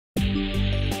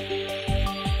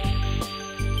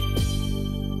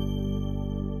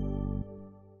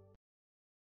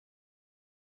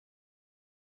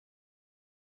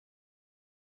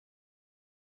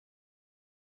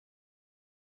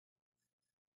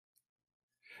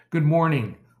Good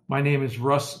morning. My name is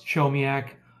Russ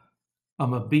Chomiak.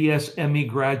 I'm a BSME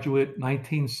graduate,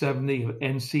 1970 of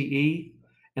NCE,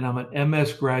 and I'm an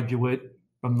MS graduate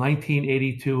from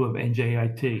 1982 of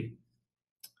NJIT.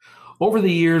 Over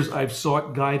the years, I've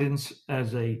sought guidance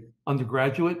as a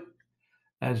undergraduate,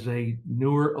 as a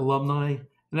newer alumni,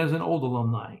 and as an old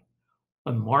alumni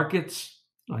on markets,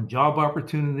 on job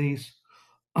opportunities,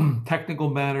 technical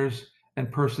matters, and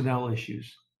personnel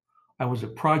issues. I was a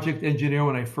project engineer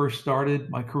when I first started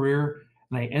my career,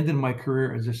 and I ended my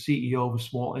career as a CEO of a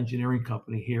small engineering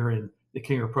company here in the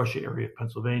King of Prussia area of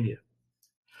Pennsylvania.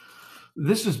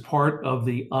 This is part of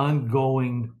the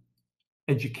ongoing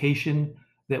education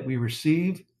that we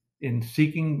receive in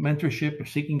seeking mentorship or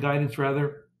seeking guidance,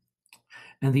 rather,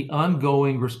 and the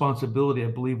ongoing responsibility I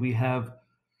believe we have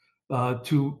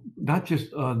to not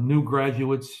just new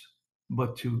graduates,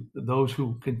 but to those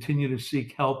who continue to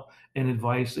seek help and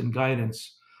advice and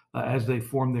guidance as they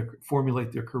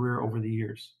formulate their career over the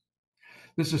years.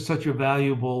 This is such a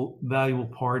valuable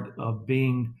part of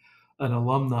being an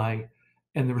alumni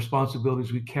and the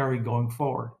responsibilities we carry going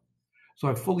forward. So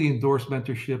I fully endorse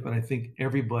mentorship, and I think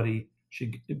everybody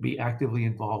should be actively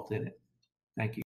involved in it. Thank you.